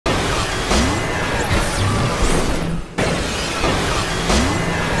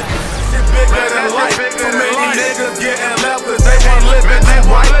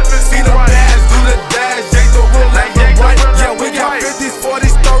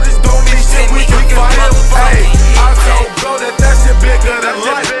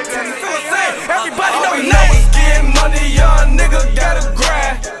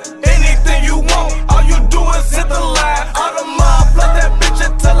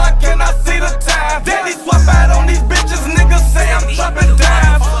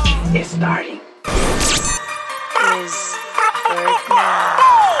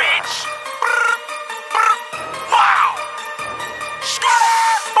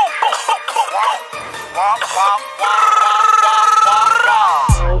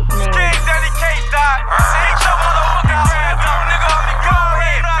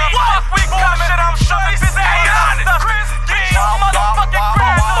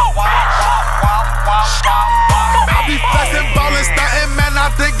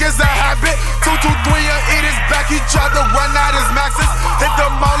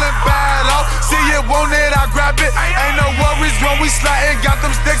when we sliding, got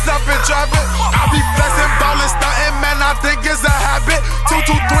them sticks up in traffic. I be flexing, ballin', stuntin', man, I think it's a habit.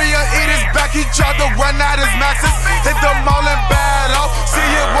 223 and eat his back, he tried to run out his maxes. Hit the mall and bad off, see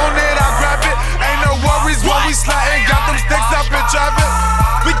it, want it, I grab it. Ain't no worries when we sliding, got them sticks up in traffic.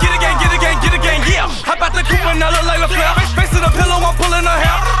 We get again, yeah. Hop out the coupe and I look like a flare. Face to the pillow, I'm pulling her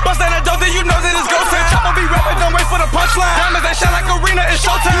hair. Bust down the door, then you know that it's go time. Chopper be rapping, don't wait for the punchline. Diamonds that shine like arena, it's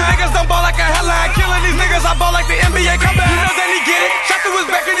showtime. You niggas don't ball like a headline. Killing these niggas, I ball like the NBA. Come back, you know Danni get it. Shot through his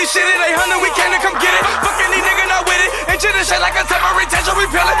back and he shit it. 800, we came to come get it. Fucking these niggas not with it. And shit this shit like a temporary tension, we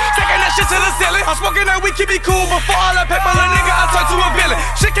peel it. Taking that shit to the ceiling. I'm smoking that, we keep it cool. Before all that paper, little nigga, I turn to a villain.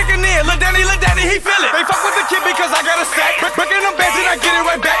 Shit kicking in, Lil Danni, he feel it. They fuck with the kid because I got a stack. Breaking them bands and I get it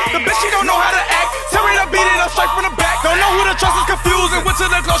right back. The bitch, she don't know how to act. Tell me to beat it up straight from the back. Don't know who to trust is confused. And went to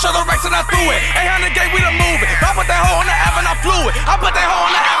the close, show the racks and I threw it. 800 gate, we done move it. I put that hoe on the app and I flew it. I put that hoe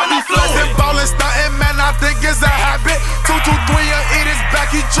on the app and I flew it. Ballin', stuntin', man, I think it's a habit. 223 and eat his back,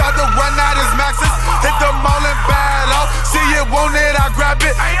 he tried to run out his maxes. Hit the mall and bad off, see it, want it, I grab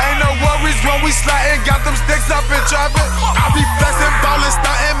it. Ain't no worries when we sliding, got them sticks up in traffic. I be flexin', ballin',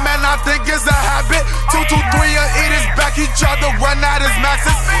 stuntin', man, I think it's a habit. 223 and eat his back, he tried to run out his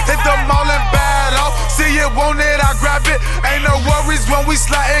maxes. Hit the mall and bad off, see it, want it, I grab it. Ain't no worries when we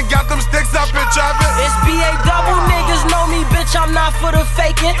sliding, got them sticks up in traffic. It's BA double, niggas know me, bitch, I'm not for the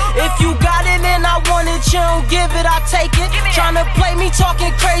faking. If you got it and I want it, you don't give it, I take it. Tryna play me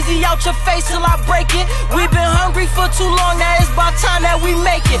talking crazy out your face till I break it. We been hungry for too long, now it's about time that we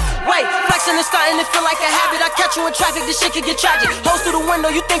make it. Wait, flexing and starting to feel like a habit. I catch you in traffic, this shit can get tragic. Hoes through the window,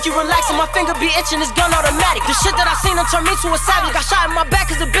 you think you relaxing, my finger be itching, it's gun automatic. The shit that I seen done turned me to a savage. Got shot in my back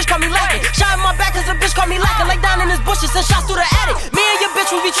cause the bitch called me lacking. Shot in my back cause the bitch called me lacking. Like down in his bushes, send shots through the attic. Me and your bitch,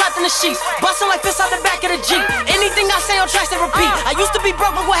 we be trapped in the sheets, busting like fists out the back of the Jeep. Anything I say on tracks that repeat. I used to be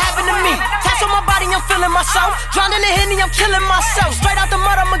broke, but what happened to me? Tats on my body, I'm feeling myself. Drowned in the Henny, I'm killing myself. Straight out the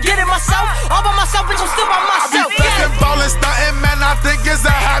mud, I'ma get it myself. All by myself, bitch, I'm still by myself. I be flexing, ballin', stuntin', man, I think it's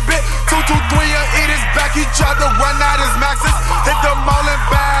a habit. 223 and eat his back, he tried to run out his maxes. Hit the mall and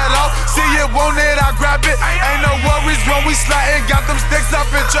bad off, see it, want it, I grab it. Ain't no worries when we sliding, got them sticks up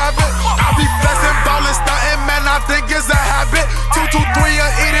in traffic. I be flexing, ballin', stuntin', man, I think it's a habit. 223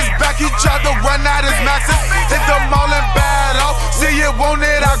 and eat his back, he tried to run out his maxes. Hit the mall and bad off, see it, want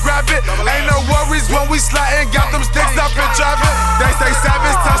it, I grab it. Ain't no worries when we sliding, got them sticks up in traffic. They say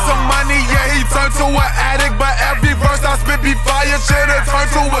Savage touch some money, yeah, he turned to an addict. But every verse I spit be fire, should've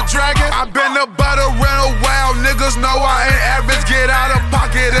turned to a dragon. I been about to run a while, niggas know I ain't average. Get out of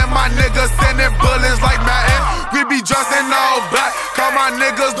pocket and my niggas sending bullets like Madden. We be dressed in all black, call my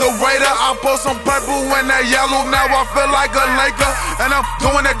niggas the Raider. I post some purple when they yellow, now I feel like a Laker. And I'm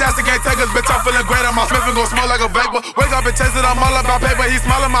doing that dance, can't take us, bitch, I'm feeling great. My Smith gon' smell like a vapor. Wake up and taste it, I'm all about paper. He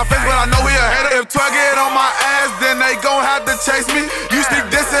smiling my face, but I know he a hater. If Tug get on my ass, then they gon' have to chase me. You sneak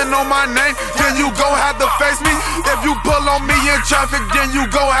dissing on my name, then you gon' have to face me. If you pull on me in traffic, then you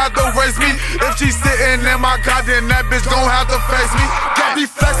gon' have to race me. If she sitting in my car, then that bitch gon' have to face me. Got me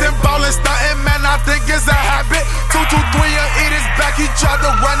flexing, ballin', stuntin', man, I think it's a habit. 223 and eat his back, he tried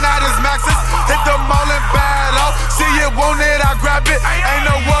to run out his maxes. Hit the mall and bad off, see it, want it, I grab it. Ain't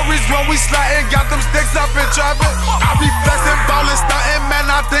no worries when we sliding, got them sticks up in traffic. I be flexing, ballin', stuntin', man,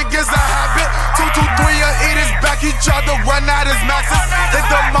 I think it's a habit. 223 and eat his back, he tried to run out his maxes. Hit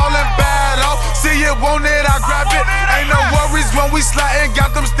the mall and bad off, see it, want it, I grab it. Ain't no worries when we sliding,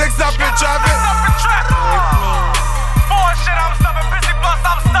 got them sticks up in traffic. Bullshit, I'm stuffing, busy bust,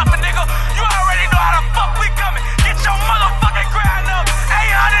 I'm stuffing, nigga. You already